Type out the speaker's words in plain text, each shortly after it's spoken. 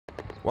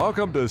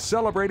Welcome to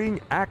Celebrating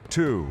Act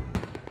 2.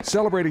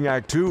 Celebrating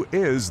Act 2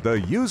 is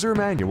the user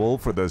manual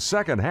for the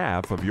second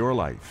half of your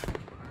life.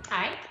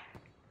 Hi,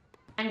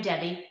 I'm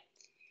Debbie,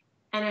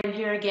 and I'm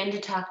here again to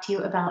talk to you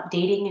about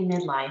dating in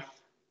midlife.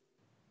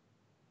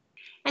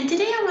 And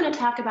today I want to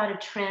talk about a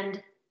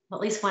trend, well,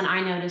 at least one I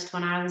noticed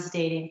when I was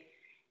dating,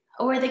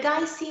 where the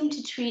guys seem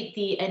to treat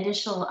the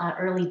initial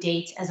early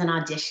dates as an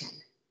audition.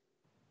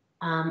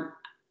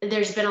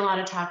 There's been a lot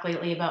of talk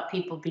lately about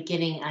people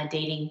beginning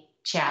dating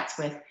chats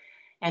with,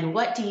 and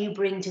what do you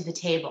bring to the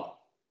table?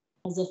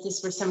 As if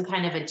this were some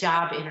kind of a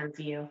job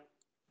interview.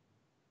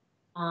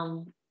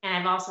 And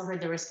I've also heard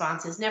the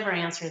responses, never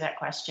answer that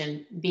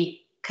question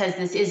because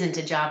this isn't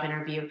a job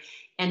interview.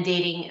 And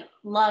dating,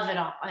 love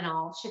and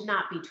all should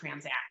not be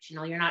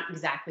transactional. You're not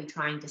exactly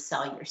trying to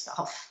sell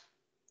yourself.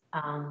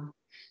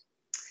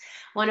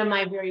 One of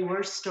my very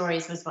worst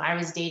stories was when I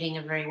was dating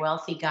a very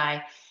wealthy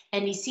guy,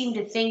 and he seemed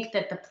to think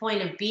that the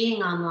point of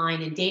being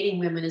online and dating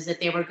women is that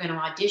they were going to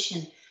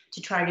audition to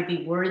try to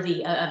be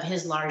worthy of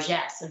his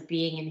largesse, of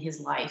being in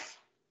his life.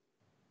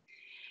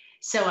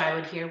 So I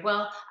would hear,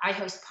 well, I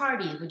host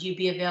parties. Would you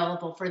be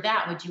available for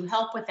that? Would you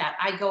help with that?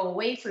 I go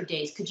away for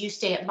days. Could you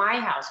stay at my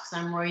house?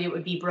 Because I'm worried it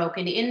would be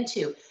broken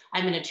into.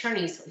 I'm an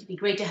attorney, so it'd be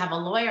great to have a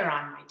lawyer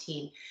on my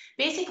team.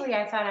 Basically,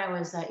 I thought I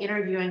was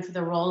interviewing for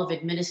the role of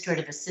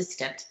administrative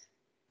assistant.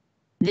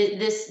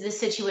 This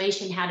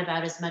situation had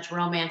about as much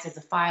romance as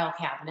a file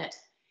cabinet.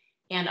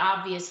 And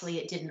obviously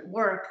it didn't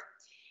work.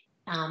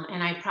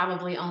 And I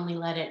probably only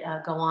let it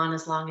go on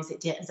as long as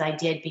I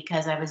did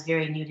because I was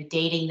very new to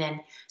dating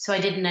then. So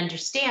I didn't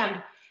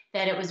understand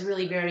that it was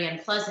really very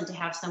unpleasant to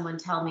have someone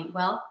tell me,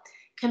 well,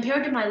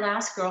 compared to my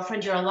last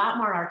girlfriend, you're a lot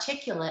more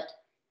articulate,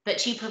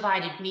 but she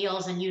provided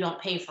meals and you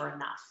don't pay for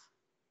enough.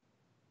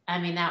 I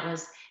mean, that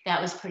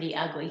was pretty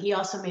ugly. He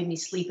also made me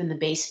sleep in the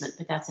basement,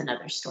 but that's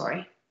another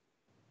story.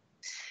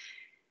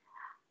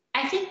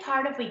 I think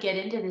part of we get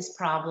into this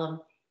problem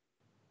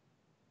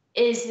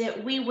is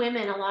that we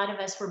women, a lot of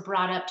us were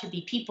brought up to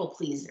be people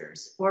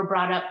pleasers. We're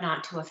brought up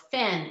not to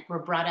offend. We're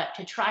brought up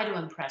to try to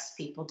impress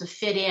people, to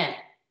fit in,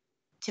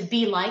 to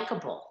be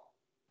likable.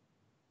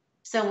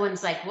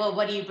 Someone's like, well,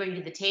 what do you bring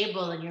to the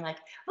table? And you're like,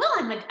 well,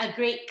 I'm a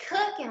great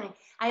cook, and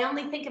I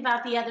only think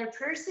about the other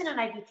person,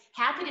 and I'd be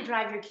happy to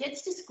drive your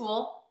kids to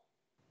school.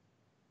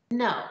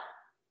 No,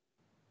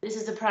 this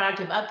is a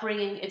product of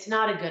upbringing. It's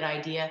not a good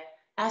idea.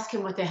 Ask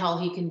him what the hell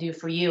he can do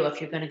for you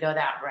if you're going to go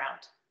that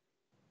route.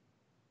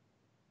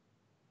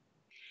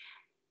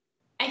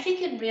 I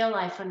think in real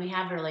life, when we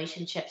have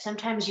relationships,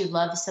 sometimes you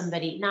love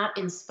somebody not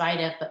in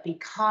spite of, but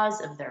because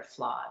of their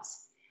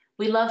flaws.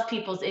 We love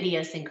people's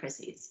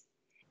idiosyncrasies.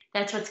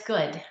 That's what's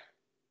good.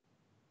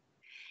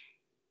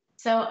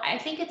 So I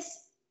think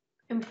it's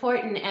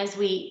important as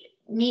we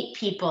meet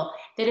people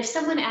that if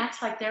someone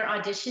acts like they're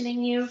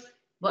auditioning you,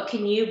 what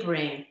can you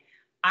bring?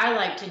 I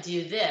like to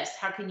do this.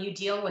 How can you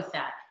deal with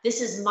that? This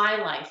is my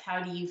life.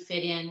 How do you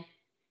fit in?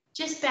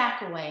 Just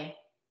back away.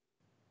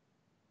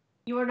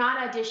 You are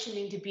not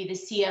auditioning to be the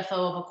CFO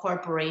of a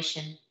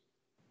corporation.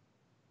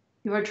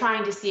 You are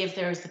trying to see if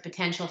there is the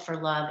potential for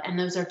love, and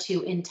those are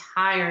two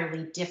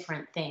entirely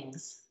different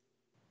things.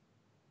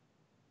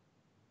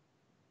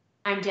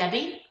 I'm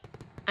Debbie,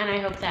 and I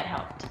hope that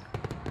helped.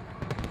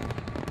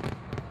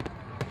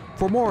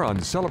 For more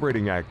on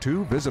Celebrating Act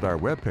 2, visit our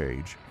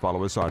webpage,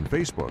 follow us on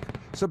Facebook,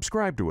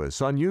 subscribe to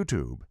us on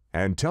YouTube,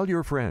 and tell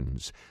your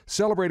friends.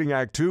 Celebrating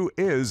Act 2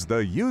 is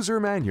the user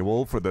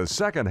manual for the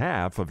second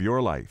half of your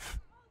life.